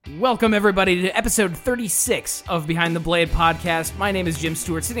Welcome, everybody, to episode 36 of Behind the Blade podcast. My name is Jim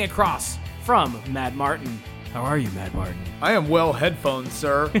Stewart, sitting across from Matt Martin. How are you, Matt Martin? I am well headphones,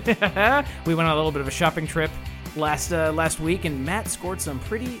 sir. We went on a little bit of a shopping trip last week, and Matt scored some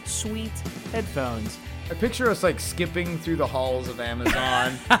pretty sweet headphones. I picture us like skipping through the halls of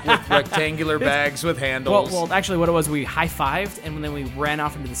Amazon with rectangular bags with handles. Well, actually, what it was, we high-fived, and then we ran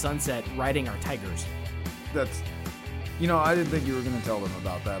off into the sunset riding our tigers. That's, I didn't think you were going to tell them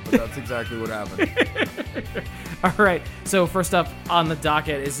about that, but that's exactly what happened. All right. So first up on the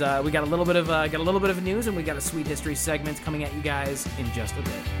docket is we got a little bit of news, and we got a sweet history segment coming at you guys in just a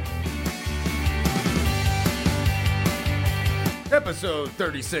bit. Episode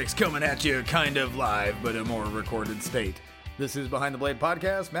 36 coming at you kind of live, but a more recorded state. This is Behind the Blade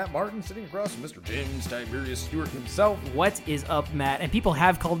podcast. Matt Martin sitting across from Mr. James Tiberius Stewart himself. What is up, Matt? And people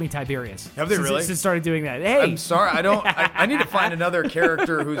have called me Tiberius. Have they really? Since started doing that. Hey, I'm sorry. I need to find another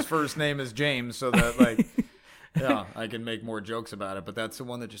character whose first name is James so that I can make more jokes about it. But that's the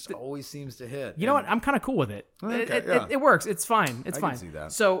one that just always seems to hit. You know what? I'm kind of cool with it. Okay, it works. It's fine. It's fine. I can see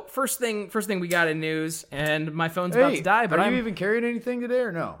that. So first thing we got in news, and my phone's about to die. But are you even carrying anything today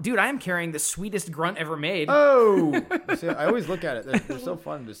or no? Dude, I am carrying the sweetest grunt ever made. Oh, see, I always look at it. They're so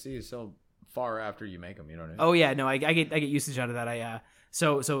fun to see so far after you make them. You know what I mean? Oh yeah, no, I get usage out of that.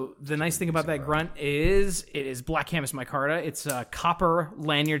 So the nice thing about that grunt is it is Black Camas micarta. It's a copper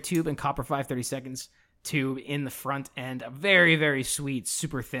lanyard tube and copper 5/32 tube in the front end. A very, very sweet,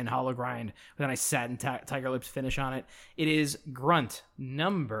 super thin hollow grind with a nice satin tiger lips finish on it. It is grunt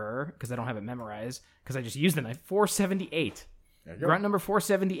number, because I don't have it memorized, because I just used the knife, 478. Grunt number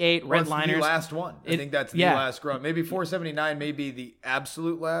 478, red liners. The last one. I think that's the last grunt. Maybe 479 may be the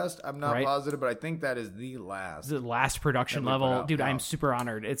absolute last. I'm not positive, but I think that is the last. The last production level. Dude, I'm super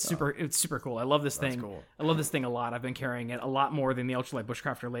honored. It's super cool. I love this thing. Cool. I love this thing a lot. I've been carrying it a lot more than the Ultralight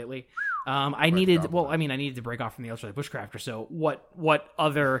Bushcrafter lately. I needed to break off from the Ultralight Bushcrafter. So what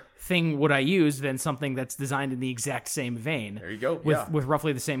other thing would I use than something that's designed in the exact same vein? There you go. With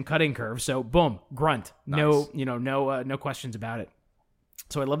roughly the same cutting curve. So boom, grunt. Nice. No questions about it.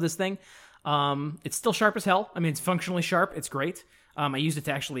 So I love this thing. It's still sharp as hell. I mean, it's functionally sharp. It's great. I used it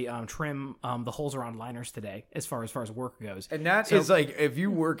to actually trim the holes around liners today, as far as work goes. And that is like, if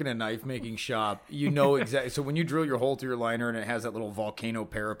you work in a knife making shop, you know exactly. So when you drill your hole through your liner and it has that little volcano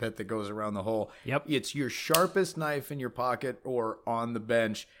parapet that goes around the hole, it's your sharpest knife in your pocket or on the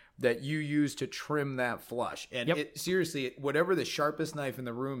bench that you use to trim that flush. And seriously, whatever the sharpest knife in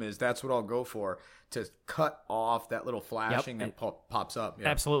the room is, that's what I'll go for to cut off that little flashing that pops up. Yep.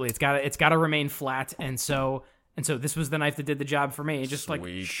 Absolutely. It's got to remain flat. And so this was the knife that did the job for me. It just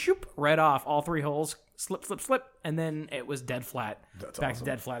shoop, right off all three holes, slip, and then it was dead flat. That's back awesome.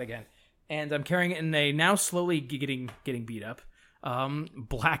 to dead flat again. And I'm carrying it in a now slowly getting beat up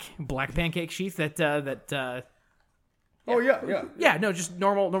black pancake sheath that no, just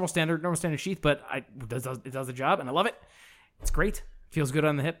normal standard sheath, but it does the job, and I love it. It's great. Feels good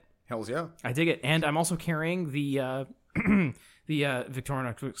on the hip. Hells yeah. I dig it. And I'm also carrying the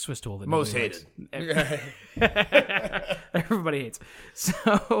Victorinox Swiss tool that most hated. Everybody hates.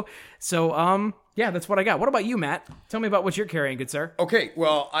 So that's what I got. What about you, Matt? Tell me about what you're carrying, good sir. Okay,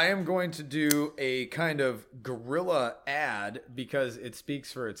 well, I am going to do a kind of guerrilla ad because it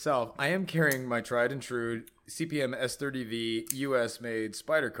speaks for itself. I am carrying my tried and true CPM S30V US made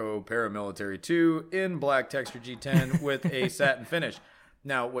Spyderco Paramilitary 2 in black texture G10 with a satin finish.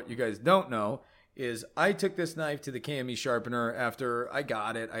 Now, what you guys don't know is I took this knife to the KME sharpener after I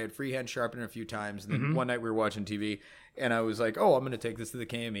got it. I had freehand sharpener a few times. And then one night we were watching TV and I was like, I'm going to take this to the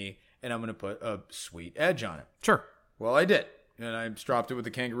KME and I'm going to put a sweet edge on it. Sure. Well, I did. And I stropped it with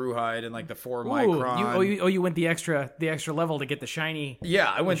the kangaroo hide and like the 4 micron. You went the extra level to get the shiny. Yeah,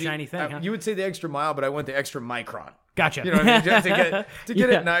 I went the shiny thing. Huh? You would say the extra mile, but I went the extra micron. Gotcha. You know what I mean? Just to get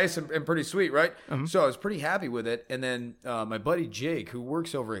it nice and pretty sweet, right? Mm-hmm. So I was pretty happy with it. And then my buddy Jake, who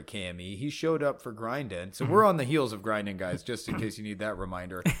works over at KME, he showed up for Grindin. So we're on the heels of Grindin, guys, just in case you need that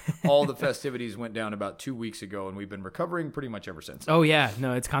reminder. All the festivities went down about 2 weeks ago, and we've been recovering pretty much ever since. Oh, yeah.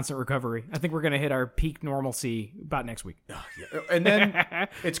 No, it's constant recovery. I think we're going to hit our peak normalcy about next week. And then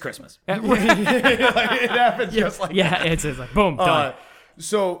it's Christmas. It happens just like that. Yeah, it's like, boom, done.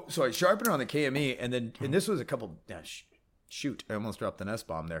 So I sharpened it on the KME, and this was a couple. Shoot, I almost dropped an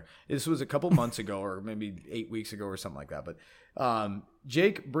S-bomb there. This was a couple months ago, or maybe 8 weeks ago, or something like that. But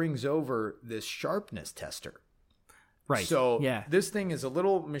Jake brings over this sharpness tester. Right. So this thing is a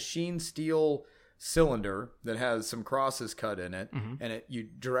little machine steel cylinder that has some crosses cut in it, and you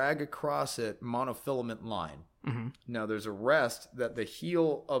drag across it monofilament line. Now there's a rest that the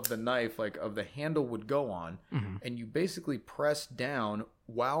heel of the knife, like of the handle, would go on, and you basically press down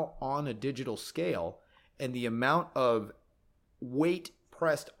while on a digital scale, and the amount of weight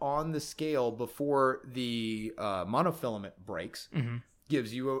pressed on the scale before the monofilament breaks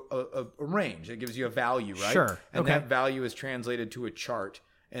gives you a range. It gives you a value, right? Sure. And that value is translated to a chart.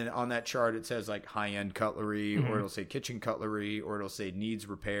 And on that chart, it says like high-end cutlery, or it'll say kitchen cutlery, or it'll say needs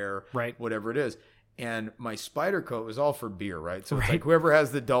repair, Right. whatever it is. And my Spyderco was all for beer, right? So it's like whoever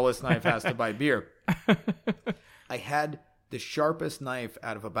has the dullest knife has to buy beer. I had the sharpest knife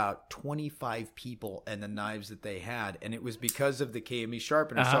out of about 25 people and the knives that they had, and it was because of the KME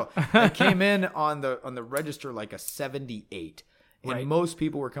sharpener. So I came in on the register like a 78, and most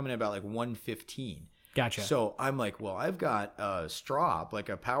people were coming in about like 115. Gotcha. So I'm like, well, I've got a strop, like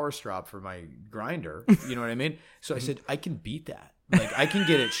a power strop for my grinder. You know what I mean? So I said, I can beat that. Like I can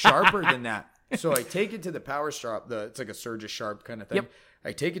get it sharper than that. So I take it to the power strop. It's like a Surge Sharp kind of thing. Yep.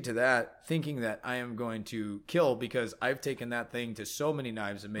 I take it to that thinking that I am going to kill because I've taken that thing to so many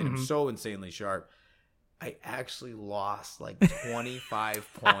knives and made them so insanely sharp. I actually lost like 25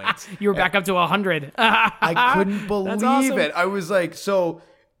 points. You were back up to 100. I couldn't believe awesome. it. I was like, so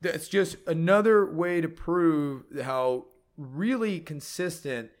that's just another way to prove how really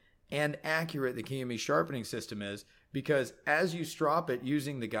consistent and accurate the KME sharpening system is, because as you strop it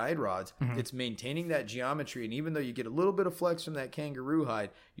using the guide rods, it's maintaining that geometry. And even though you get a little bit of flex from that kangaroo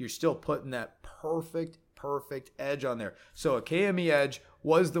hide, you're still putting that perfect edge on there. So a KME edge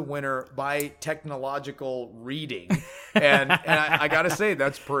was the winner by technological reading. And I got to say,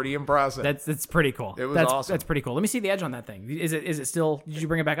 that's pretty impressive. That's pretty cool. It was awesome. That's pretty cool. Let me see the edge on that thing. Is it still? Did you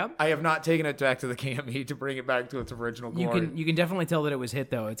bring it back up? I have not taken it back to the KME to bring it back to its original glory. You can definitely tell that it was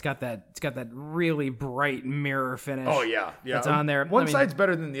hit though. It's got that really bright mirror finish. Oh yeah. That's on there. One side's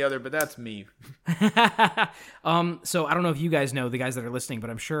better than the other, but that's me. So I don't know if you guys know, the guys that are listening,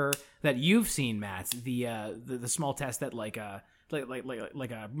 but I'm sure that you've seen, Matt, the small test that like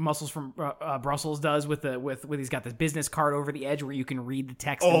Muscles from Brussels does with he's got this business card over the edge where you can read the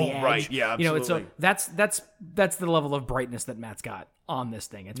text in the edge. Right, yeah, absolutely. You know, so that's the level of brightness that Matt's got on this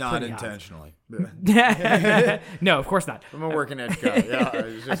thing. It's not pretty intentionally. No, of course not. I'm a working edge guy. Yeah, I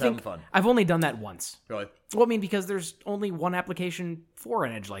was just having fun. I've only done that once. Really? Well, I mean, because there's only one application for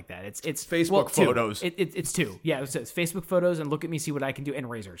an edge like that. It's Facebook photos. It's two. Yeah, it's Facebook photos and look at me, see what I can do, and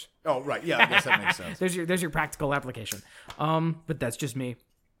razors. Oh, right. Yeah, I guess that makes sense. There's your practical application. But that's just me.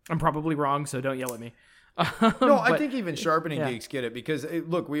 I'm probably wrong, so don't yell at me. No, I think even sharpening geeks get it because,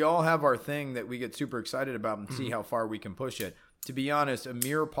 look, we all have our thing that we get super excited about and see how far we can push it. To be honest, a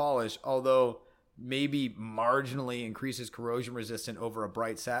mirror polish, although maybe marginally increases corrosion resistance over a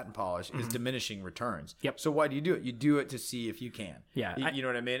bright satin polish, is diminishing returns. Yep. So why do you do it? You do it to see if you can. Yeah. You know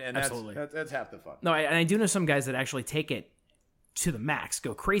what I mean? And absolutely. That's half the fun. No, and I do know some guys that actually take it to the max,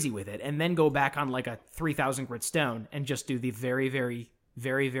 go crazy with it, and then go back on like a 3,000 grit stone and just do the very, very,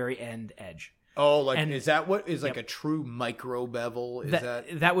 very, very end edge. Oh, is that what is like a true micro bevel? Is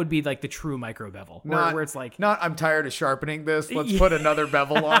that would be like the true micro bevel, where it's like I'm tired of sharpening this. Let's put another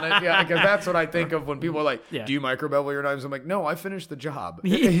bevel on it. Yeah, because that's what I think of when people are like, "Do you micro bevel your knives?" I'm like, "No, I finished the job."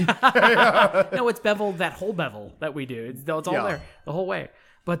 No, it's bevel, that whole bevel that we do. It's all there the whole way.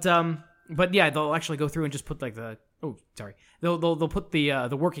 But yeah, they'll actually go through and just put like they'll put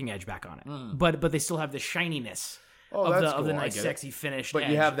the working edge back on it, but they still have the shininess. Of the nice, sexy finish. But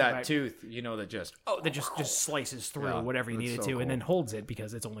edge, you have that right? tooth, that just... that just slices through whatever you need it to, cool. and then holds it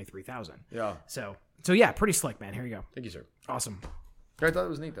because it's only 3,000. Yeah. So yeah, pretty slick, man. Here you go. Thank you, sir. Awesome. I thought it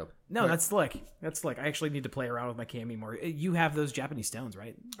was neat, though. No, that's slick. That's slick. I actually need to play around with my KME more. You have those Japanese stones,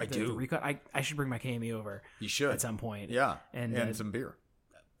 right? I do. The recut. I should bring my KME over. You should. At some point. Yeah. And some beer.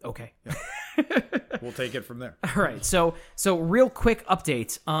 Okay. Yeah. We'll take it from there. All right. So real quick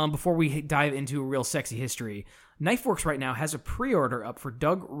update before we dive into a real sexy history. KnifeWorks right now has a pre-order up for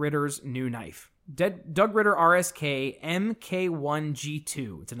Doug Ritter's new knife. Doug Ritter RSK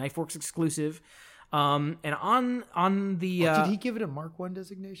MK1G2. It's a KnifeWorks exclusive. And on the... did he give it a Mark 1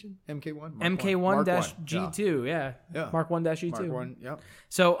 designation? MK1? MK1-G2, yeah. Mark 1-G2. Mark 1, yeah.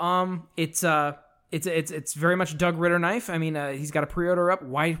 So it's very much Doug Ritter knife. I mean, he's got a pre-order up.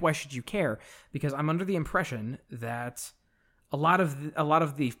 Why should you care? Because I'm under the impression that a lot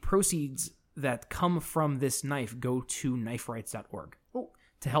of the proceeds that come from this knife go to kniferights.org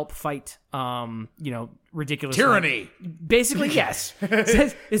to help fight, ridiculous tyranny. Basically, yes.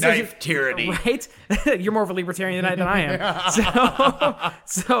 Knife tyranny, right? You're more of a libertarian than I am.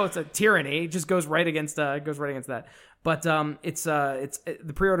 So it's a tyranny. It just goes right against that. But it's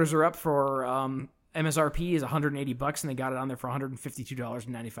the pre-orders are up for MSRP is $180, and they got it on there for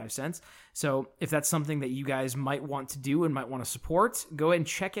 $152.95. So if that's something that you guys might want to do and might want to support, go ahead and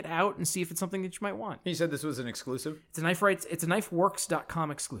check it out and see if it's something that you might want. You said this was an exclusive? It's a Knife Rights. It's a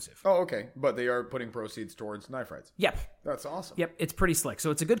KnifeWorks.com exclusive. Oh, okay. But they are putting proceeds towards Knife Rights. Yep. That's awesome. Yep, it's pretty slick.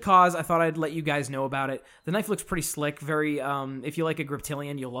 So it's a good cause. I thought I'd let you guys know about it. The knife looks pretty slick. Very, if you like a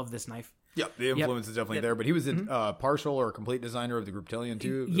Griptilian, you'll love this knife. Yep, the influence is definitely there. But he was a partial or complete designer of the Griptilian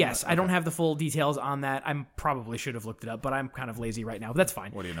too? Yes, I don't have the full details on that. I probably should have looked it up, but I'm kind of lazy right now. But that's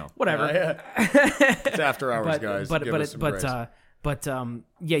fine. What do you know? Whatever. It's after hours, guys. But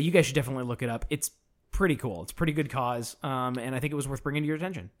yeah, you guys should definitely look it up. It's pretty cool. It's a pretty good cause, and I think it was worth bringing to your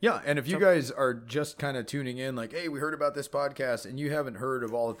attention. Yeah, and if you guys are just kind of tuning in, like, hey, we heard about this podcast, and you haven't heard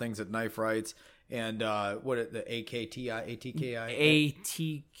of all the things that Knife Rights and the ATKI?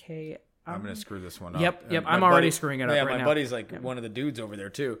 I'm going to screw this one up. Yep. I'm already screwing it up right now. My buddy's like one of the dudes over there,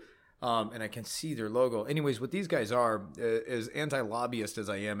 too. And I can see their logo. Anyways, what these guys are, as anti-lobbyist as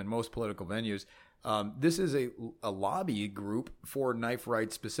I am in most political venues, this is a lobby group for knife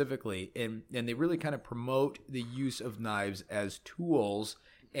rights specifically. And they really kind of promote the use of knives as tools.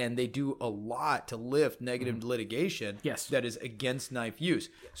 And they do a lot to lift negative litigation that is against knife use.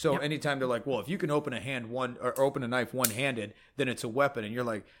 So anytime they're like, well, if you can open a knife one-handed, then it's a weapon. And you're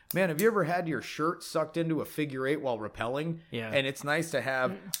like, man, have you ever had your shirt sucked into a figure eight while rappelling? Yeah. And it's nice to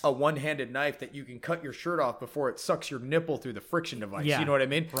have a one-handed knife that you can cut your shirt off before it sucks your nipple through the friction device. Yeah. You know what I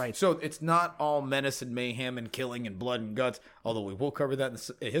mean? Right. So it's not all menace and mayhem and killing and blood and guts, although we will cover that in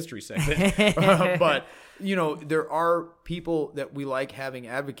the history segment. But, there are people that we like having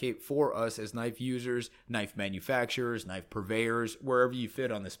advocate for us as knife users, knife manufacturers, knife purveyors, wherever you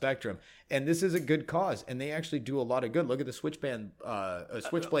fit on the spectrum. And this is a good cause, and they actually do a lot of good. Look at the switchblade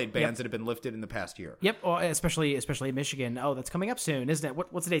bans that have been lifted in the past year. Yep, especially in Michigan. Oh, that's coming up soon, isn't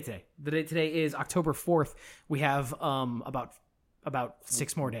it? What's the date today? The date today is October 4th. We have about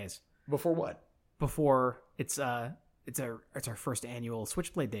 6 more days. Before what? Before it's our first annual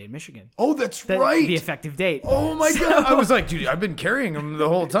Switchblade Day in Michigan. Oh, that's right. The effective date. Oh my God! I was like, dude, I've been carrying them the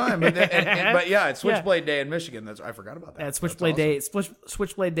whole time. But yeah, it's Switchblade Day in Michigan. I forgot about that. Switchblade Day.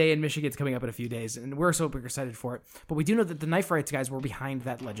 Switchblade Day in Michigan is coming up in a few days, and we're super excited for it. But we do know that the knife rights guys were behind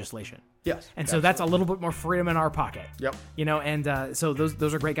that legislation. Yes, and so that's a little bit more freedom in our pocket. Yep. And so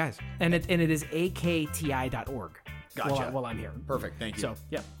those are great guys, and it is akti.org. Gotcha. While I'm here. Perfect. Thank you. So,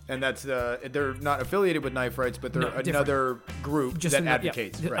 yeah. And that's they're not affiliated with Knife Rights, but they're another group that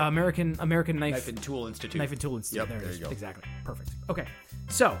advocates. Yeah. Right. American Knife and Tool Institute. Knife and Tool Institute. Yep, there you go. Exactly. Perfect. Okay.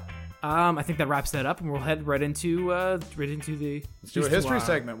 So, I think that wraps that up, and we'll head right into the. Let's do a history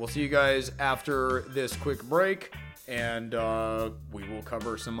segment. We'll see you guys after this quick break, and we will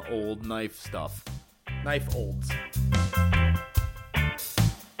cover some old knife stuff. Knife olds.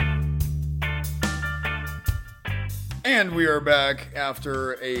 And we are back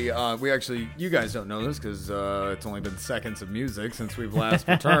after you guys don't know this because it's only been seconds of music since we've last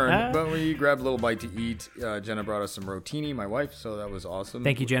returned, but we grabbed a little bite to eat. Jenna brought us some rotini, my wife, so that was awesome.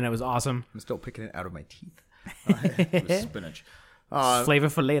 Thank you, Jenna. It was awesome. I'm still picking it out of my teeth. It was spinach. Flavor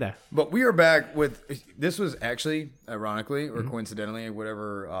for later. But we are back with, this was actually, ironically, or coincidentally,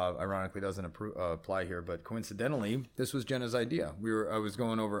 whatever ironically doesn't apply here, but coincidentally, this was Jenna's idea. I was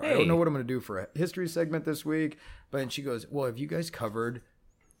going over, I don't know what I'm going to do for a history segment this week, but then she goes, well, have you guys covered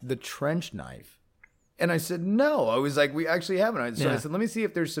the trench knife? And I said, no. I was like, we actually haven't. So I said, let me see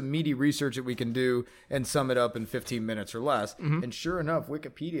if there's some meaty research that we can do and sum it up in 15 minutes or less. And sure enough,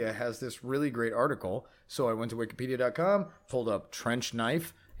 Wikipedia has this really great article. So I went to wikipedia.com, pulled up trench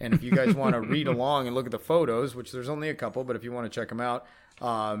knife. And if you guys want to read along and look at the photos, which there's only a couple, but if you want to check them out,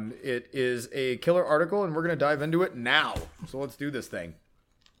 it is a killer article, and we're going to dive into it now. So let's do this thing.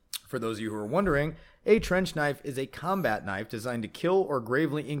 For those of you who are wondering, a trench knife is a combat knife designed to kill or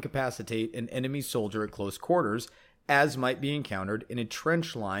gravely incapacitate an enemy soldier at close quarters, as might be encountered in a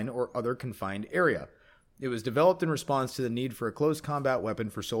trench line or other confined area. It was developed in response to the need for a close combat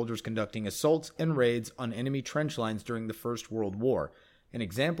weapon for soldiers conducting assaults and raids on enemy trench lines during the First World War. An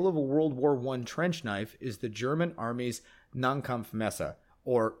example of a World War I trench knife is the German Army's Nahkampfmesser,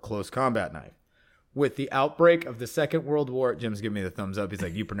 or close combat knife. With the outbreak of the Second World War, Jim's giving me the thumbs up. He's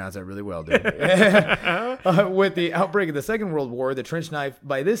like, you pronounce that really well, dude. With the outbreak of the Second World War, the trench knife,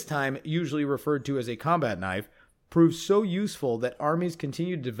 by this time usually referred to as a combat knife, proved so useful that armies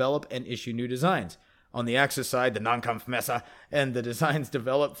continued to develop and issue new designs. On the Axis side, the Nahkampfmesser and the designs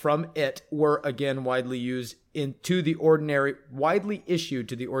developed from it were again widely issued to the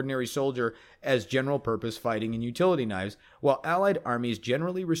ordinary soldier as general purpose fighting and utility knives, while Allied armies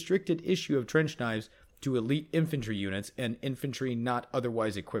generally restricted issue of trench knives to elite infantry units and infantry not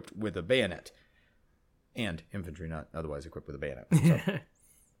otherwise equipped with a bayonet. and infantry not otherwise equipped with a bayonet.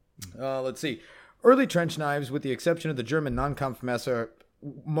 So, let's see. Early trench knives, with the exception of the German Nonkampfmesser,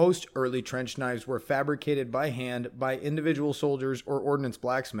 most early trench knives were fabricated by hand by individual soldiers or ordnance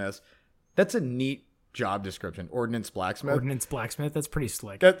blacksmiths. That's a neat job description. Ordnance blacksmith. Ordnance blacksmith. That's pretty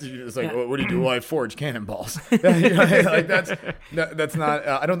slick. That's it's like, what do you do? Well, I forge cannonballs. Like that's not.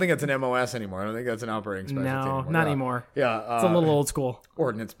 I don't think that's an MOS anymore. I don't think that's an operating specialty. No, not anymore. Yeah, It's a little old school.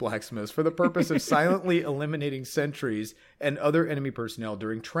 Ordnance blacksmiths for the purpose of silently eliminating sentries and other enemy personnel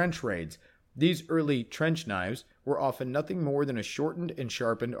during trench raids. These early trench knives were often nothing more than a shortened and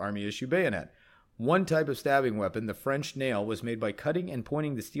sharpened army-issue bayonet. One type of stabbing weapon, the French nail, was made by cutting and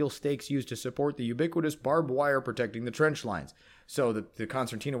pointing the steel stakes used to support the ubiquitous barbed wire protecting the trench lines. So the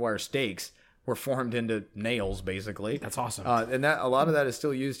concertina wire stakes were formed into nails, basically. That's awesome. And that a lot of that is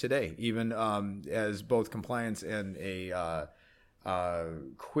still used today, even as both compliance and a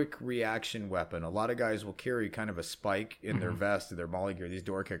quick reaction weapon. A lot of guys will carry kind of a spike in their vest, their molly gear, these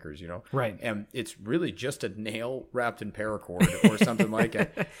door kickers, you know? Right. And it's really just a nail wrapped in paracord or something like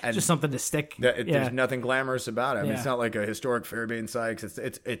it. And Just something to stick. there's nothing glamorous about it. I mean, it's Yeah. not like a historic Fairbairn Sykes.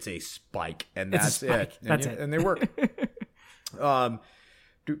 It's a spike, and It's a that's spike. it. That's it. And they work. I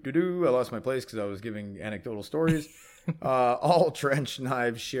lost my place because I was giving anecdotal stories. All trench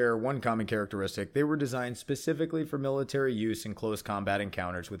knives share one common characteristic. They were designed specifically for military use in close combat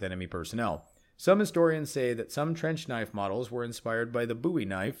encounters with enemy personnel. Some historians say that some trench knife models were inspired by the Bowie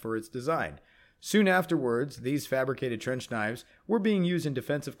knife for its design. Soon afterwards, these fabricated trench knives were being used in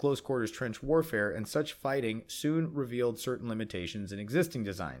defensive close quarters trench warfare, and such fighting soon revealed certain limitations in existing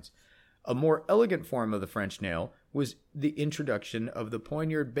designs. A more elegant form of the French nail was the introduction of the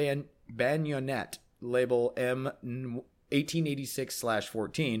Poignard bayonet, label M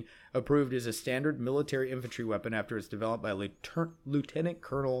 1886/14, approved as a standard military infantry weapon after its developed by Lieutenant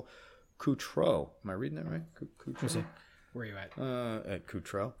Colonel Coutreau. Am I reading that right? Coutreau? Where are you at? At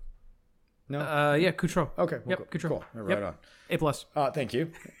Coutreau. No. Yeah, Coutreau. Okay. Well, Yep, Coutreau. Cool. Right Yep. on. A+. Thank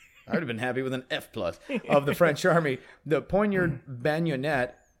you. I would have been happy with an F+ of the French Army. The Poignard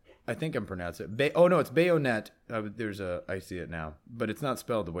bayonet, I think I'm pronouncing it. It's bayonet. I see it now, but it's not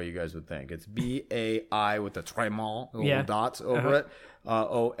spelled the way you guys would think. It's BAI with the trémont, little dots over it.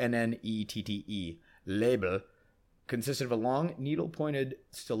 ONNETTE. Label consisted of a long, needle-pointed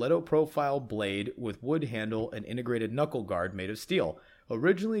stiletto profile blade with wood handle and integrated knuckle guard made of steel.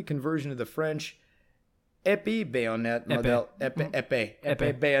 Originally a conversion of the French Épée bayonet model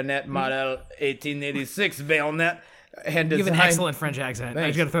Épée bayonet model 1886 bayonet, and You have an designed. excellent French accent. I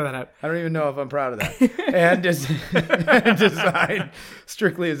Thanks. just got to throw that out. I don't even know if I'm proud of that. And designed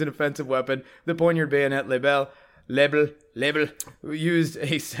strictly as an offensive weapon, the Poignard bayonet label used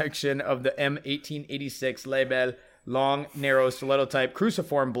a section of the M1886 label long, narrow stiletto type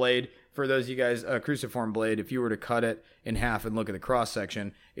cruciform blade. For those of you guys, a cruciform blade, if you were to cut it in half and look at the cross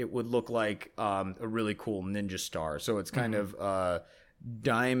section, it would look like a really cool ninja star. So it's kind of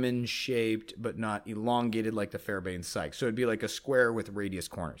diamond shaped, but not elongated like the Fairbairn Sykes. So it'd be like a square with radius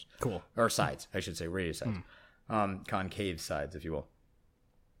corners. Cool. Or sides, I should say, radius sides. Concave sides, if you will.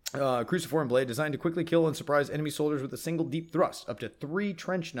 Cruciform blade designed to quickly kill and surprise enemy soldiers with a single deep thrust. Up to 3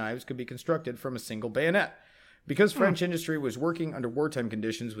 trench knives could be constructed from a single bayonet. Because French industry was working under wartime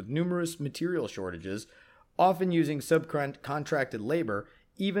conditions with numerous material shortages, often using subcontracted labor,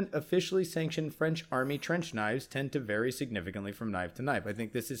 even officially sanctioned French army trench knives tend to vary significantly from knife to knife. I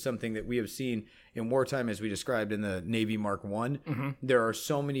think this is something that we have seen in wartime, as we described in the Navy Mark I. There are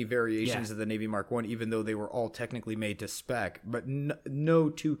so many variations of the Navy Mark I, even though they were all technically made to spec, but no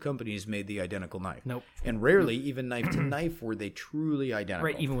two companies made the identical knife. Nope. And rarely, even knife to knife, were they truly identical.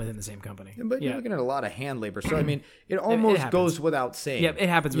 Right, even within the same company. But you're looking at a lot of hand labor. So, I mean, it almost happens. goes without saying. Yeah, it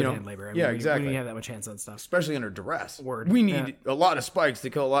happens with You know, hand labor. I mean, yeah, when exactly. When you have that much hands-on stuff. Especially under duress. Word. We need a lot of spikes to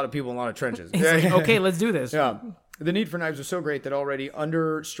kill a lot of people in a lot of trenches. Okay, let's do this. Yeah. The need for knives was so great that already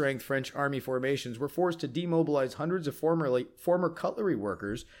under-strength French army formations were forced to demobilize hundreds of former cutlery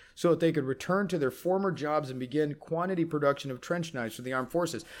workers so that they could return to their former jobs and begin quantity production of trench knives for the armed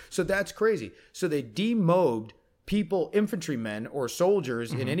forces. So that's crazy. So they demobbed people, infantrymen or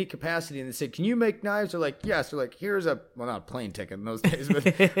soldiers in any capacity, and they said, "Can you make knives?" They're like, "Yes." They're like, "Here's not a plane ticket in those days, but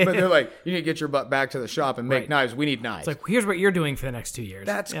they're like, you need to get your butt back to the shop and make knives. We need knives." It's like, here's what you're doing for the next 2 years.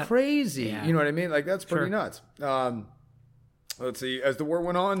 That's crazy. Yeah. You know what I mean? Like, that's pretty nuts. Let's see. As the war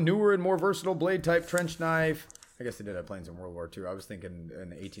went on, newer and more versatile blade type trench knife. I guess they did have planes in World War II. I was thinking in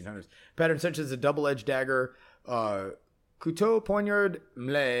the 1800s. Patterns such as a double-edged dagger, couteau poignard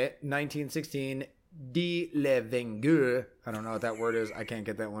mle 1916 de Levenger. I don't know what that word is. I can't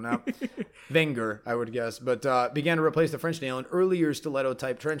get that one out. Wenger, I would guess. But began to replace the French nail in earlier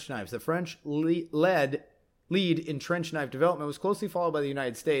stiletto-type trench knives. The French lead in trench knife development was closely followed by the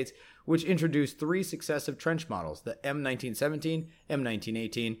United States, which introduced 3 successive trench models, the M1917,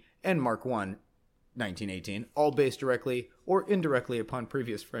 M1918, and Mark I 1918, all based directly or indirectly upon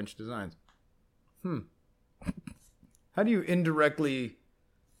previous French designs. How do you indirectly...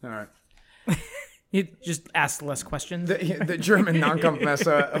 All right. You just ask less questions. The German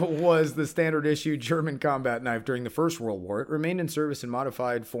Nonkampfmesser was the standard issue German combat knife during the First World War. It remained in service in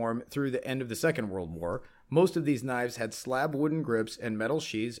modified form through the end of the Second World War. Most of these knives had slab wooden grips and metal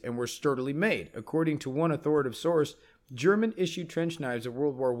sheaths and were sturdily made. According to one authoritative source, German-issued trench knives of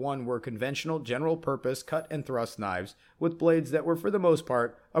World War I were conventional, general-purpose cut and thrust knives with blades that were, for the most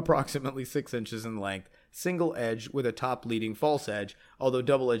part, approximately 6 inches in length, single edge with a top leading false edge, although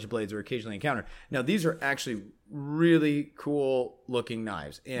double-edged blades are occasionally encountered. Now, these are actually really cool-looking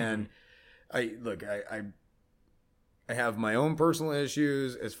knives, and I have my own personal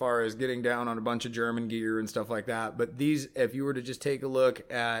issues as far as getting down on a bunch of German gear and stuff like that, but these, if you were to just take a look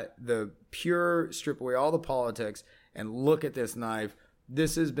at the pure, strip away all the politics and look at this knife,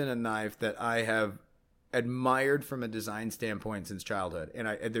 this has been a knife that I have admired from a design standpoint since childhood.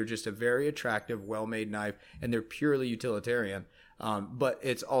 And they're just a very attractive, well-made knife, and they're purely utilitarian. But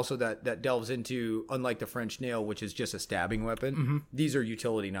it's also that delves into, unlike the French nail, which is just a stabbing weapon, these are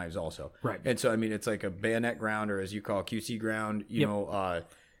utility knives also. Right. And so, I mean, it's like a bayonet ground, or as you call QC ground, you know,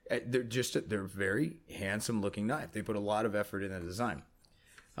 they're very handsome looking knife. They put a lot of effort in the design.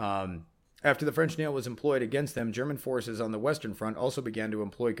 After the French nail was employed against them, German forces on the Western Front also began to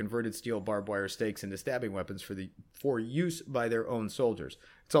employ converted steel barbed wire stakes into stabbing weapons for use by their own soldiers.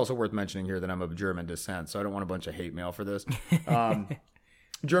 It's also worth mentioning here that I'm of German descent, so I don't want a bunch of hate mail for this.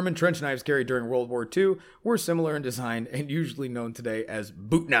 German trench knives carried during World War II were similar in design and usually known today as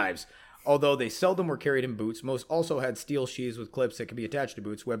boot knives. Although they seldom were carried in boots, most also had steel sheaths with clips that could be attached to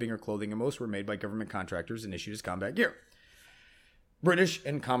boots, webbing, or clothing, and most were made by government contractors and issued as combat gear. British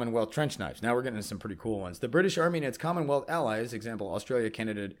and Commonwealth trench knives. Now we're getting into some pretty cool ones. The British Army and its Commonwealth allies, example Australia,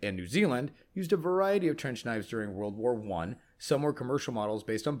 Canada, and New Zealand, used a variety of trench knives during World War I. Some were commercial models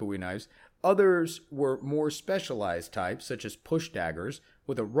based on Bowie knives. Others were more specialized types, such as push daggers,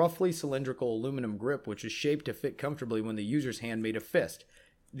 with a roughly cylindrical aluminum grip which is shaped to fit comfortably when the user's hand made a fist.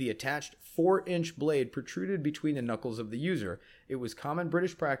 The attached 4-inch blade protruded between the knuckles of the user. It was common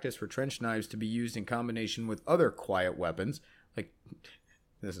British practice for trench knives to be used in combination with other quiet weapons, like,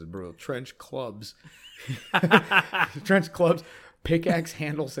 this is brutal, trench clubs, pickaxe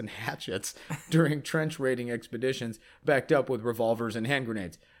handles, and hatchets during trench raiding expeditions, backed up with revolvers and hand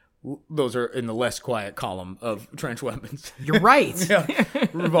grenades. Those are in the less quiet column of trench weapons. You're right. Yeah,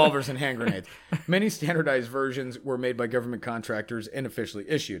 revolvers and hand grenades. Many standardized versions were made by government contractors and officially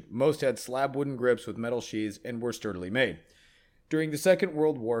issued. Most had slab wooden grips with metal sheaths and were sturdily made. During the Second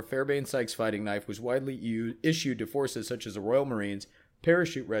World War, Fairbairn-Sykes fighting knife was widely issued to forces such as the Royal Marines,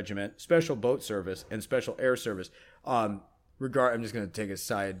 Parachute Regiment, Special Boat Service, and Special Air Service. I'm just going to take a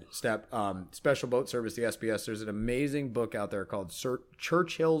side step. Special Boat Service, the SBS, there's an amazing book out there called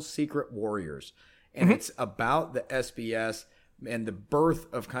Churchill's Secret Warriors. And it's about the SBS and the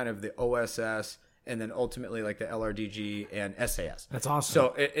birth of kind of the OSS and then ultimately like the LRDG and SAS. That's awesome.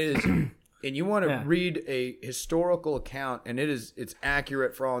 So it is... And you want to read a historical account, and it's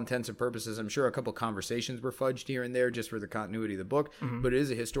accurate for all intents and purposes. I'm sure a couple conversations were fudged here and there just for the continuity of the book, but it is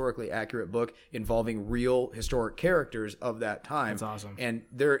a historically accurate book involving real historic characters of that time. That's awesome. And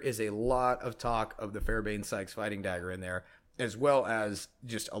there is a lot of talk of the Fairbairn-Sykes fighting dagger in there, as well as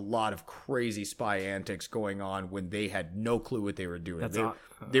just a lot of crazy spy antics going on when they had no clue what they were doing.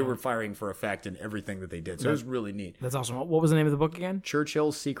 They were firing for effect in everything that they did. So it was really neat. That's awesome. What was the name of the book again?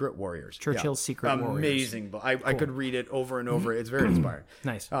 Churchill's Secret Warriors. Churchill's Secret Warriors. Amazing book. I could read it over and over. It's very inspiring.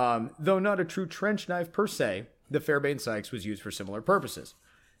 Nice. Though not a true trench knife per se, the Fairbairn-Sykes was used for similar purposes.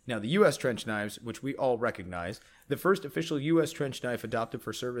 Now, the U.S. trench knives, which we all recognize, the first official U.S. trench knife adopted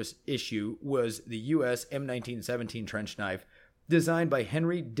for service issue was the U.S. M1917 trench knife, designed by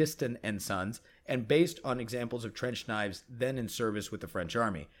Henry Diston and Sons, and based on examples of trench knives then in service with the French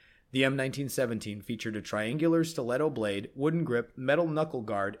Army. The M1917 featured a triangular stiletto blade, wooden grip, metal knuckle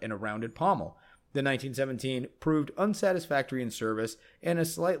guard, and a rounded pommel. The 1917 proved unsatisfactory in service, and a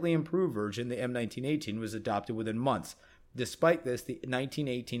slightly improved version, the M1918, was adopted within months. Despite this, the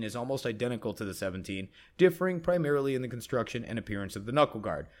 1918 is almost identical to the 17, differing primarily in the construction and appearance of the knuckle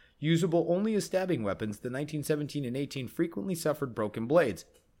guard. Usable only as stabbing weapons, the 1917 and 18 frequently suffered broken blades.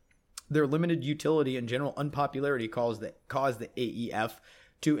 Their limited utility and general unpopularity caused the AEF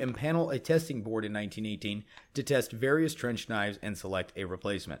to empanel a testing board in 1918 to test various trench knives and select a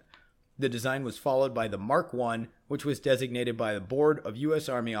replacement. The design was followed by the Mark I, which was designated by the Board of U.S.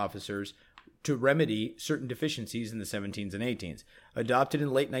 Army officers to remedy certain deficiencies in the 17s and 18s. Adopted in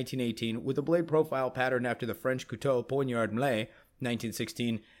late 1918 with a blade profile patterned after the French couteau poignard mêlé,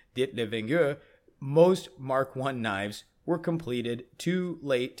 1916, dit le vainqueur, most Mark I knives were completed too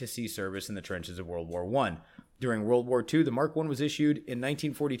late to see service in the trenches of World War I. During World War II, the Mark I was issued in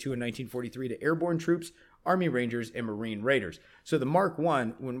 1942 and 1943 to airborne troops, Army Rangers, and Marine Raiders. So the Mark I,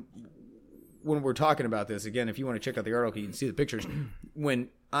 when we're talking about this, again, if you want to check out the article, you can see the pictures. When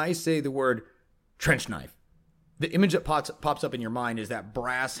I say the word trench knife, the image that pops up in your mind is that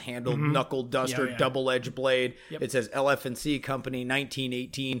brass-handled knuckle duster, double-edged blade. Yep. It says LF&C Company,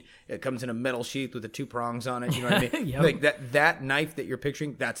 1918. It comes in a metal sheath with the two prongs on it. You know what I mean? Like that knife that you're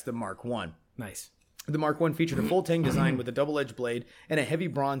picturing, that's the Mark I. Nice. The Mark I featured a full tang design with a double-edged blade and a heavy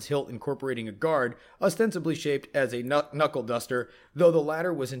bronze hilt incorporating a guard, ostensibly shaped as a knuckle duster, though the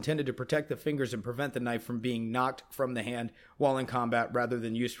latter was intended to protect the fingers and prevent the knife from being knocked from the hand while in combat rather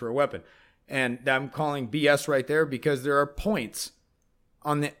than used for a weapon. And I'm calling BS right there because there are points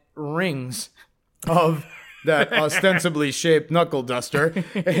on the rings of that ostensibly shaped knuckle duster,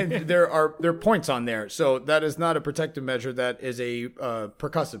 and there are points on there. So that is not a protective measure. That is a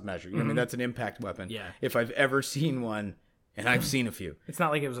percussive measure. I mean, that's an impact weapon. Yeah. If I've ever seen one, and I've seen a few. It's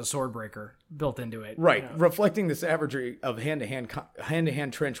not like it was a sword breaker built into it. Right. Reflecting the savagery of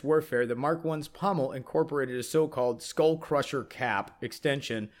hand-to-hand trench warfare, the Mark I's pommel incorporated a so-called skull crusher cap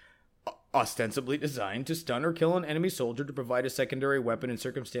extension ostensibly designed to stun or kill an enemy soldier to provide a secondary weapon in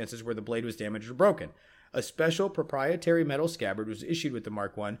circumstances where the blade was damaged or broken. A special proprietary metal scabbard was issued with the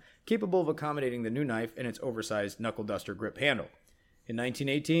Mark I, capable of accommodating the new knife and its oversized knuckle duster grip handle. In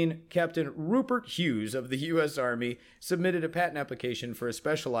 1918, Captain Rupert Hughes of the U.S. Army submitted a patent application for a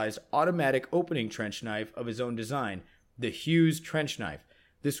specialized automatic opening trench knife of his own design, the Hughes Trench Knife.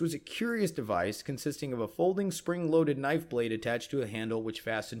 This was a curious device consisting of a folding spring-loaded knife blade attached to a handle which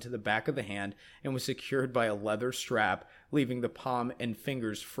fastened to the back of the hand and was secured by a leather strap, leaving the palm and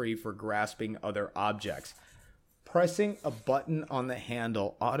fingers free for grasping other objects. Pressing a button on the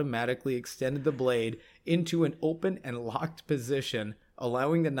handle automatically extended the blade into an open and locked position,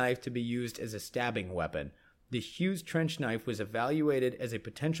 allowing the knife to be used as a stabbing weapon. The Hughes Trench Knife was evaluated as a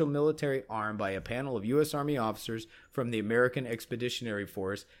potential military arm by a panel of U.S. Army officers from the American Expeditionary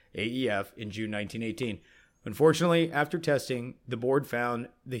Force, AEF, in June 1918. Unfortunately, after testing, the board found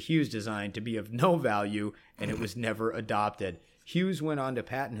the Hughes design to be of no value, and it was never adopted. Hughes went on to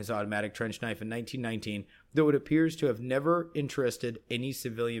patent his automatic trench knife in 1919, though it appears to have never interested any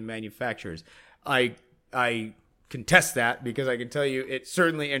civilian manufacturers. I contest that because I can tell you it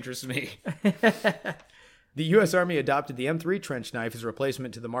certainly interests me. The U.S. Army adopted the M3 trench knife as a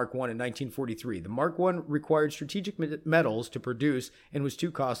replacement to the Mark I in 1943. The Mark I required strategic metals to produce and was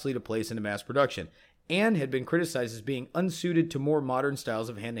too costly to place into mass production, and had been criticized as being unsuited to more modern styles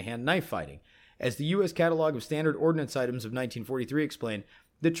of hand-to-hand knife fighting. As the U.S. Catalog of Standard Ordnance Items of 1943 explained,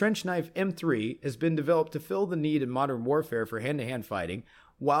 the trench knife M3 has been developed to fill the need in modern warfare for hand-to-hand fighting.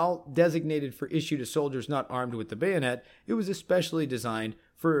 While designated for issue to soldiers not armed with the bayonet, it was especially designed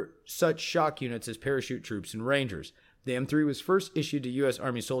for such shock units as parachute troops and rangers. The M3 was first issued to U.S.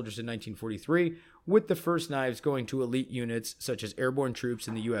 Army soldiers in 1943, with the first knives going to elite units such as airborne troops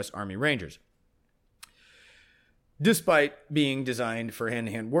and the U.S. Army Rangers. Despite being designed for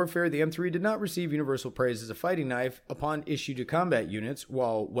hand-to-hand warfare, the M3 did not receive universal praise as a fighting knife upon issue to combat units.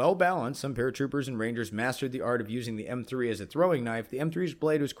 While well-balanced, some paratroopers and rangers mastered the art of using the M3 as a throwing knife. The M3's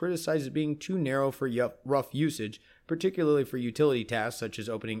blade was criticized as being too narrow for rough usage, particularly for utility tasks such as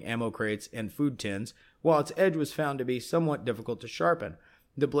opening ammo crates and food tins, while its edge was found to be somewhat difficult to sharpen.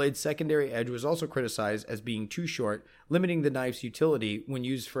 The blade's secondary edge was also criticized as being too short, limiting the knife's utility when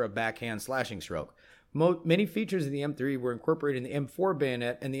used for a backhand slashing stroke. Many features of the M3 were incorporated in the M4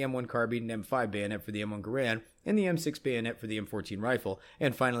 bayonet and the M1 carbine and M5 bayonet for the M1 Garand, and the M6 bayonet for the M14 rifle,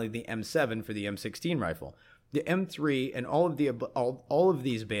 and finally the M7 for the M16 rifle. The M3 and all of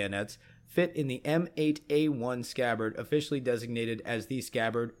these bayonets fit in the M8A1 scabbard, officially designated as the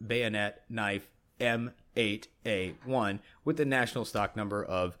Scabbard Bayonet Knife M8A1, with the national stock number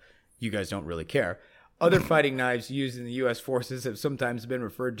of, you guys don't really care. Other fighting knives used in the U.S. forces have sometimes been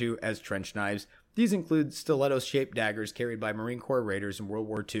referred to as trench knives. These include stiletto-shaped daggers carried by Marine Corps Raiders in World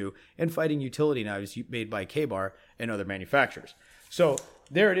War II and fighting utility knives made by Ka-Bar and other manufacturers. So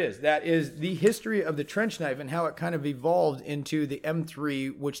there it is. That is the history of the trench knife and how it kind of evolved into the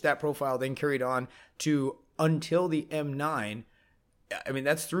M3, which that profile then carried on to until the M9. I mean,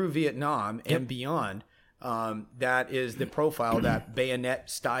 that's through Vietnam and beyond. That is the profile, that bayonet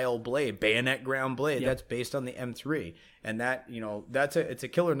style blade, bayonet ground blade. Yep. That's based on the M3, and that it's a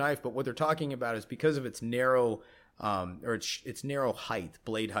killer knife. But what they're talking about is because of its narrow. Or its narrow height,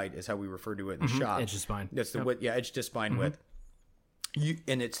 blade height is how we refer to it in the shop. Edge to spine. That's the width, edge to spine width.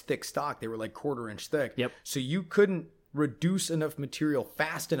 And it's thick stock. They were like 1/4 inch thick. Yep. So you couldn't reduce enough material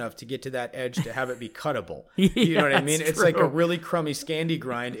fast enough to get to that edge to have it be cuttable. You know what I mean? that's It's like a true. really crummy Scandi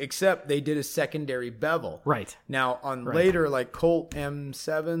grind, except they did a secondary bevel. Right. Now, on later, like Colt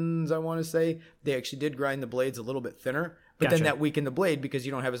M7s, I want to say, they actually did grind the blades a little bit thinner. But Gotcha. then that weakened the blade because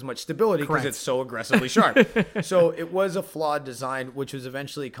you don't have as much stability because Correct. it's so aggressively sharp. So it was a flawed design, which was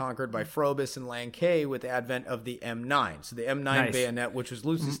eventually conquered by Frobus and Lankay with the advent of the M9. So the M9 Nice. bayonet, which was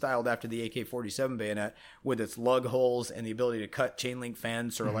loosely styled after the AK-47 bayonet, with its lug holes and the ability to cut chain link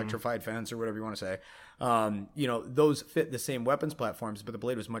fence or electrified fence or whatever you want to say. Those fit the same weapons platforms, but the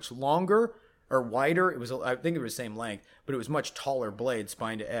blade was much longer or wider. It was, I think it was the same length, but it was much taller blade,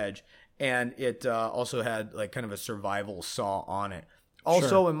 spine to edge. And it also had like kind of a survival saw on it.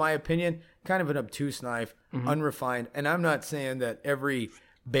 Also, in my opinion, kind of an obtuse knife, unrefined. And I'm not saying that every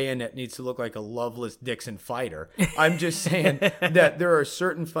bayonet needs to look like a Loveless Dixon fighter. I'm just saying that there are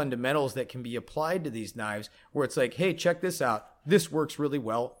certain fundamentals that can be applied to these knives where it's like, hey, check this out. This works really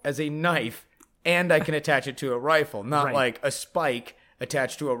well as a knife, and I can attach it to a rifle, not Right. like a spike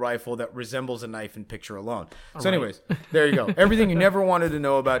attached to a rifle that resembles a knife in picture alone. So anyways, there you go. Everything you never wanted to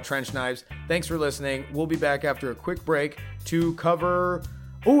know about trench knives. Thanks for listening. We'll be back after a quick break to cover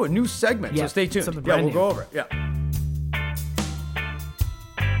a new segment. Yeah, So stay tuned. something Yeah, brand we'll new. go over it. Yeah.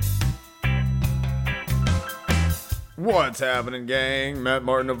 What's happening, gang? Matt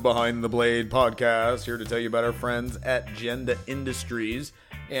Martin of Behind the Blade podcast here to tell you about our friends at Genda Industries.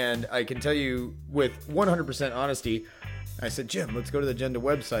 And I can tell you with 100% honesty, I said, Jim, let's go to the Genda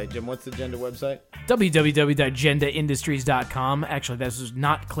website. Jim, what's the Genda website? www.gendaindustries.com. Actually, this was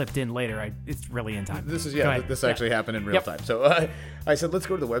not clipped in later. It's really in time. This is, Go ahead. this actually happened in real Yep. time. So I said, let's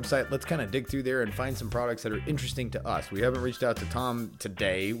go to the website. Let's kind of dig through there and find some products that are interesting to us. We haven't reached out to Tom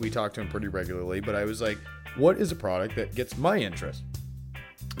today. We talk to him pretty regularly, but I was like, what is a product that gets my interest?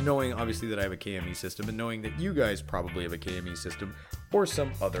 Knowing obviously that I have a KME system and knowing that you guys probably have a KME system or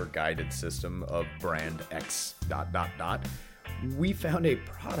some other guided system of brand X ... We found a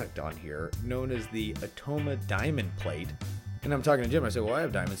product on here known as the Atoma Diamond Plate. And I'm talking to Jim. I said, well, I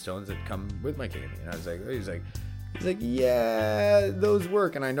have diamond stones that come with my KME. And I was like, he's like, yeah, those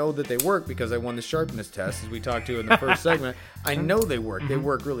work. And I know that they work because I won the sharpness test, as we talked to in the first segment. I know they work. They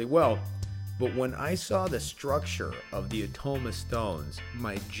work really well. But when I saw the structure of the Atoma stones,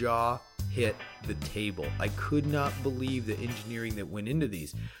 my jaw hit the table. I could not believe the engineering that went into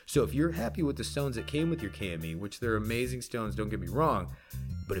these. So if you're happy with the stones that came with your KME, which they're amazing stones, don't get me wrong,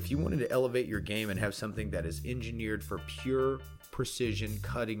 but if you wanted to elevate your game and have something that is engineered for pure precision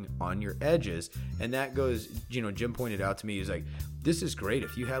cutting on your edges, and that goes, Jim pointed out to me, he's like, this is great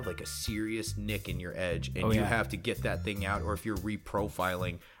if you have like a serious nick in your edge and you have to get that thing out, or if you're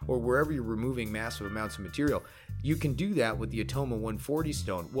reprofiling or wherever you're removing massive amounts of material, you can do that with the Atoma 140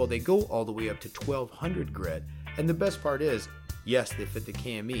 stone. Well, they go all the way up to 1200 grit, and the best part is, yes, they fit the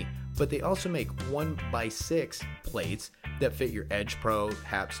KME, but they also make 1x6 plates that fit your Edge Pro,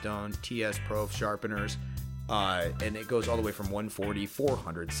 Hapstone, TS Pro sharpeners, and it goes all the way from 140,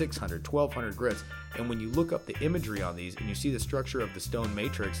 400, 600, 1200 grits. And when you look up the imagery on these and you see the structure of the stone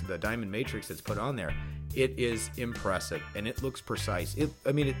matrix, the diamond matrix that's put on there, it is impressive and it looks precise. It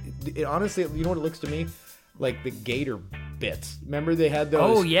honestly, you know what it looks to me? Like the gator bits. Remember they had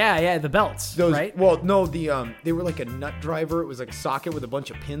those? Oh, yeah, the belts, right? Well, no, they were like a nut driver. It was like a socket with a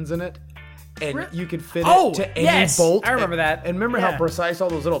bunch of pins in it. And you could fit it to any yes, bolt. I remember that. And remember how precise all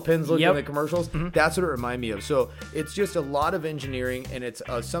those little pins look Yep. in the commercials? That's what it reminded me of. So it's just a lot of engineering, and it's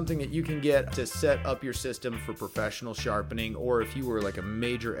something that you can get to set up your system for professional sharpening, or if you were like a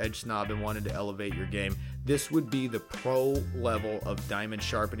major edge snob and wanted to elevate your game, this would be the pro level of diamond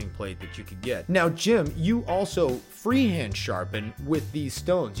sharpening plate that you could get. Now, Jim, you also freehand sharpen with these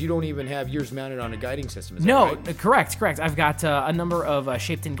stones. You don't even have yours mounted on a guiding system. Is that right? Correct. I've got a number of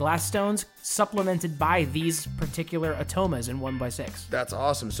shaped in glass stones supplemented by these particular Atomas in 1x6. That's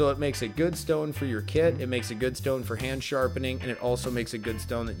awesome. So it makes a good stone for your kit, it makes a good stone for hand sharpening, and it also makes a good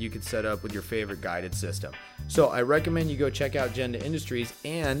stone that you could set up with your favorite guided system. So I recommend you go check out Genda Industries,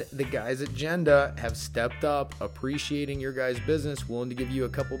 and the guys at Genda have stepped up, appreciating your guys' business, willing to give you a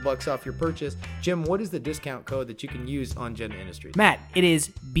couple bucks off your purchase. Jim, what is the discount code that you can use on Genda Industries? Matt, it is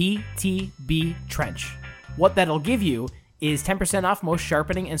BTB Trench. What that'll give you is 10% off most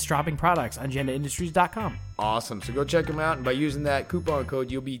sharpening and stropping products on gendaindustries.com. awesome. So go check them out, and by using that coupon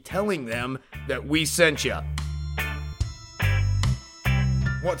code, you'll be telling them that we sent you.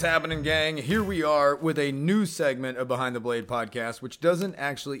 What's happening, gang? Here we are with a new segment of Behind the Blade podcast, which doesn't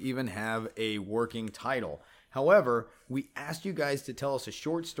actually even have a working title. However, we asked you guys to tell us a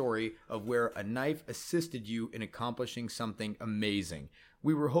short story of where a knife assisted you in accomplishing something amazing.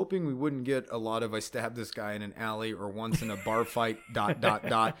 We were hoping we wouldn't get a lot of "I stabbed this guy in an alley" or "once in a bar fight," ...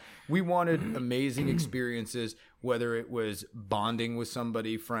 We wanted amazing experiences, whether it was bonding with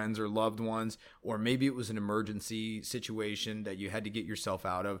somebody, friends or loved ones, or maybe it was an emergency situation that you had to get yourself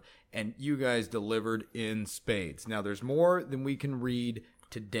out of, and you guys delivered in spades. Now, there's more than we can read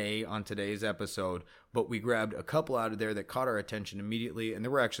today on today's episode, but we grabbed a couple out of there that caught our attention immediately, and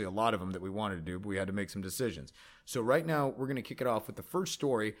there were actually a lot of them that we wanted to do, but we had to make some decisions. So right now, we're going to kick it off with the first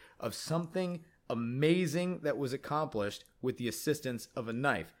story of something amazing that was accomplished with the assistance of a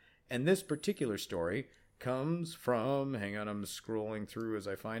knife. And this particular story comes from, hang on, I'm scrolling through as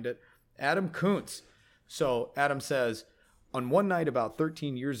I find it, Adam Kuntz. So Adam says, "On one night about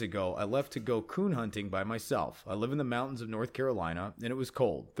 13 years ago, I left to go coon hunting by myself. I live in the mountains of North Carolina, and it was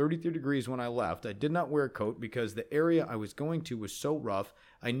cold, 33 degrees when I left. I did not wear a coat because the area I was going to was so rough,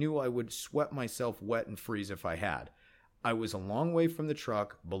 I knew I would sweat myself wet and freeze if I had. I was a long way from the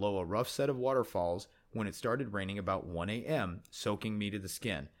truck, below a rough set of waterfalls, when it started raining about 1 a.m., soaking me to the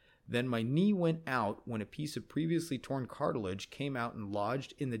skin. Then my knee went out when a piece of previously torn cartilage came out and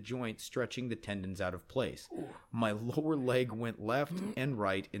lodged in the joint, stretching the tendons out of place. My lower leg went left and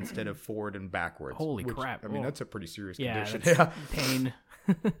right instead of forward and backwards." Holy crap. I mean, that's a pretty serious Yeah, condition. that's pain.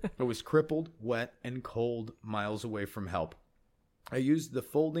 I was crippled, wet, and cold, miles away from help. I used the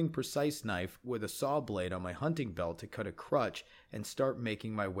folding precise knife with a saw blade on my hunting belt to cut a crutch and start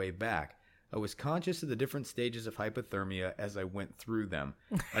making my way back. I was conscious of the different stages of hypothermia as I went through them.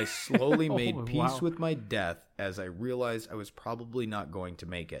 I slowly made peace with my death as I realized I was probably not going to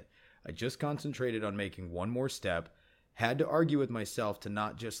make it. I just concentrated on making one more step, had to argue with myself to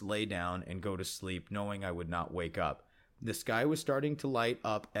not just lay down and go to sleep knowing I would not wake up. The sky was starting to light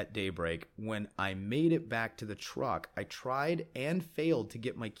up at daybreak. When I made it back to the truck, I tried and failed to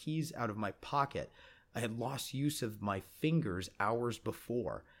get my keys out of my pocket. I had lost use of my fingers hours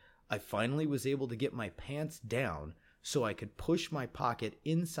before. I finally was able to get my pants down so I could push my pocket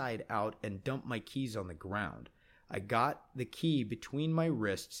inside out and dump my keys on the ground. I got the key between my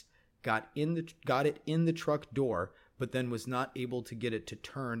wrists, got it in the truck door, but then was not able to get it to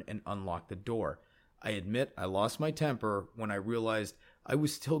turn and unlock the door. I admit I lost my temper when I realized I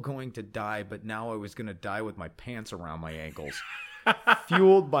was still going to die, but now I was going to die with my pants around my ankles.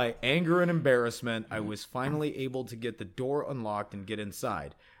 Fueled by anger and embarrassment, I was finally able to get the door unlocked and get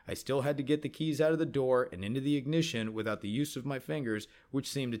inside. I still had to get the keys out of the door and into the ignition without the use of my fingers, which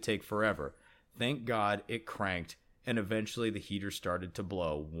seemed to take forever. Thank God it cranked, and eventually the heater started to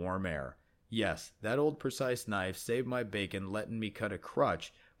blow warm air. Yes, that old precise knife saved my bacon, letting me cut a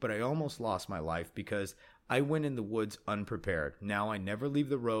crutch, but I almost lost my life because I went in the woods unprepared. Now I never leave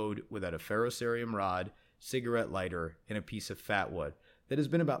the road without a ferrocerium rod, cigarette lighter, and a piece of fat wood. That has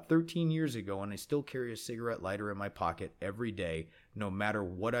been about 13 years ago, and I still carry a cigarette lighter in my pocket every day, no matter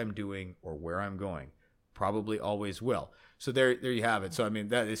what I'm doing or where I'm going. Probably always will. So there you have it. So, I mean,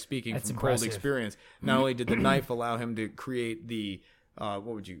 that is speaking from cold experience. Not only did the knife allow him to create the, I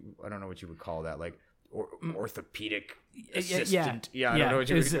don't know what you would call that, like orthopedic assistant. Yeah, I don't know what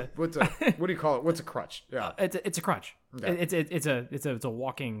you would, what do you call it? What's a crutch? Yeah. It's a crutch. Okay. It's a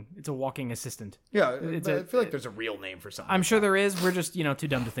walking assistant. Yeah, I feel like there's a real name for something. I'm sure there is. We're just, too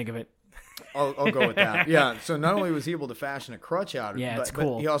dumb to think of it. I'll go with that. Yeah. So not only was he able to fashion a crutch out of it, it's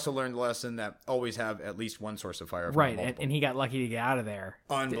cool. But he also learned the lesson that always have at least one source of fire. Right. And he got lucky to get out of there.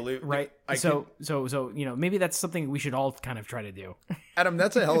 Unbelievable. Right. So maybe that's something we should all kind of try to do. Adam,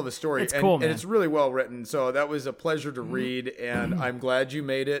 that's a hell of a story. It's cool, man. And it's really well written. So that was a pleasure to read. And I'm glad you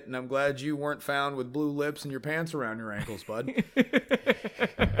made it. And I'm glad you weren't found with blue lips and your pants around your ankles, bud.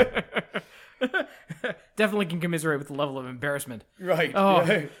 Definitely can commiserate with the level of embarrassment. Right. Oh.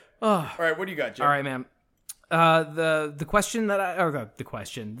 Yeah. All right, what do you got, Jim? All right, man. The question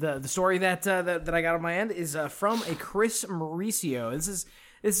the story that I got on my end is from a Chris Mauricio.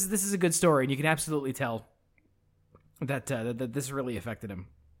 This is a good story, and you can absolutely tell that this really affected him.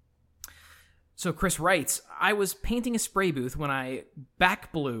 So Chris writes, I was painting a spray booth when I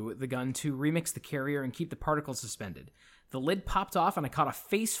back blew the gun to remix the carrier and keep the particles suspended. The lid popped off, and I caught a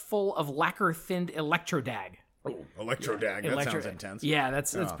face full of lacquer-thinned Electrodag. Oh, Electrodag. That sounds intense. Yeah,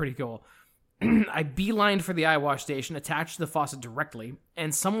 that's pretty cool. I beelined for the eye wash station, attached to the faucet directly,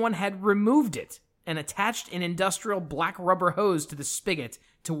 and someone had removed it and attached an industrial black rubber hose to the spigot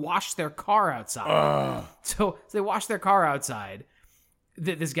to wash their car outside. So they washed their car outside,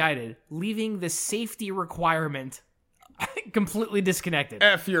 this guy did, leaving the safety requirement completely disconnected.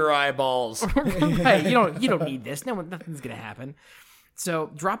 F your eyeballs. Right, you don't need this. Nothing's gonna happen.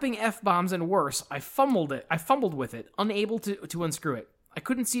 So dropping F-bombs and worse, I fumbled with it, unable to unscrew it. I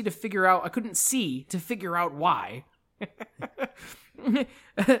couldn't see to figure out why.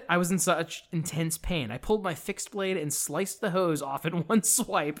 I was in such intense pain. I pulled my fixed blade and sliced the hose off in one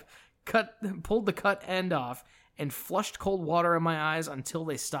swipe, pulled the cut end off, and flushed cold water in my eyes until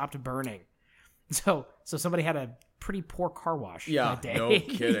they stopped burning. So somebody had a pretty poor car wash that day. No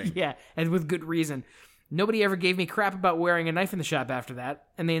kidding. Yeah, and with good reason. Nobody ever gave me crap about wearing a knife in the shop after that,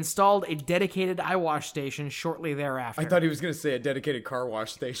 and they installed a dedicated eye wash station shortly thereafter. I thought he was going to say a dedicated car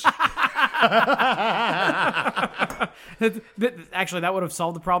wash station. Actually, that would have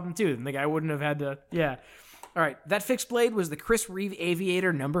solved the problem too. The guy wouldn't have had to. Yeah. All right. That fixed blade was the Chris Reeve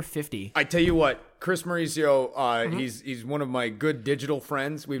Aviator number 50. I tell you what, Chris Mauricio, he's one of my good digital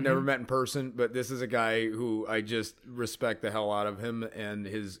friends. We've never met in person, but this is a guy who I just respect the hell out of him and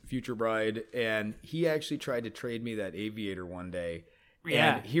his future bride. And he actually tried to trade me that Aviator one day.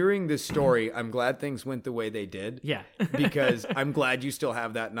 Yeah. And hearing this story, I'm glad things went the way they did. Yeah. Because I'm glad you still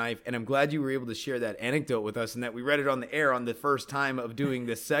have that knife, and I'm glad you were able to share that anecdote with us and that we read it on the air on the first time of doing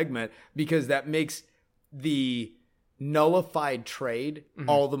this segment, because that makes the nullified trade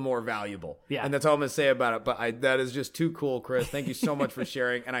all the more valuable. Yeah. And that's all I'm going to say about it. But that is just too cool, Chris. Thank you so much for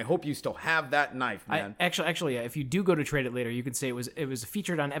sharing. And I hope you still have that knife, man. Actually, if you do go to trade it later, you can say it was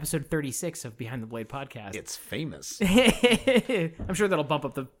featured on episode 36 of Behind the Blade podcast. It's famous. I'm sure that'll bump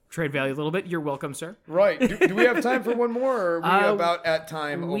up the trade value a little bit. You're welcome, sir. Right. Do we have time for one more, or are we about at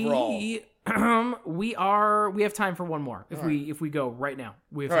time overall? We have time for one more. If we go right now.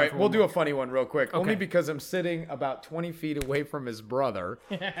 We have All time right, for we'll one do more. a funny one real quick. Only Okay. because I'm sitting about 20 feet away from his brother.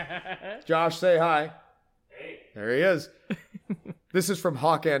 Josh, say hi. Hey. There he is. This is from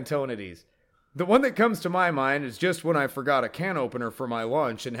Hawk Antonides. The one that comes to my mind is just when I forgot a can opener for my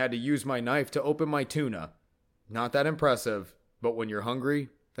lunch and had to use my knife to open my tuna. Not that impressive, but when you're hungry,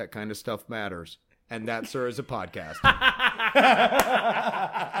 that kind of stuff matters. And that, sir, is a podcast.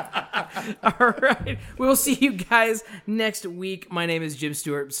 All right. We'll see you guys next week. My name is Jim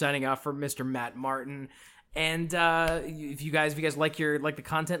Stewart, signing off for Mr. Matt Martin. And if you guys like the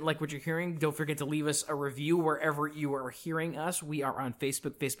content, like what you're hearing, don't forget to leave us a review wherever you are hearing us. We are on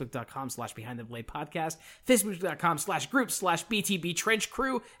Facebook, facebook.com/Behind the Blade Podcast, facebook.com/group/BTB Trench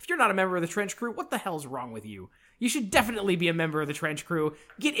Crew. If you're not a member of the Trench Crew, what the hell's wrong with you? You should definitely be a member of the Trench Crew.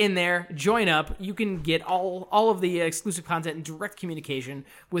 Get in there, join up. You can get all of the exclusive content and direct communication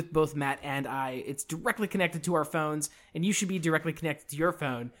with both Matt and I. It's directly connected to our phones, and you should be directly connected to your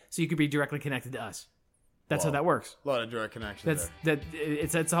phone so you can be directly connected to us. That's how that works. A lot of direct connection there.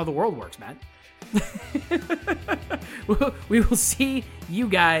 That's how the world works, Matt. We will see you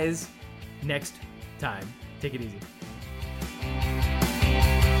guys next time. Take it easy.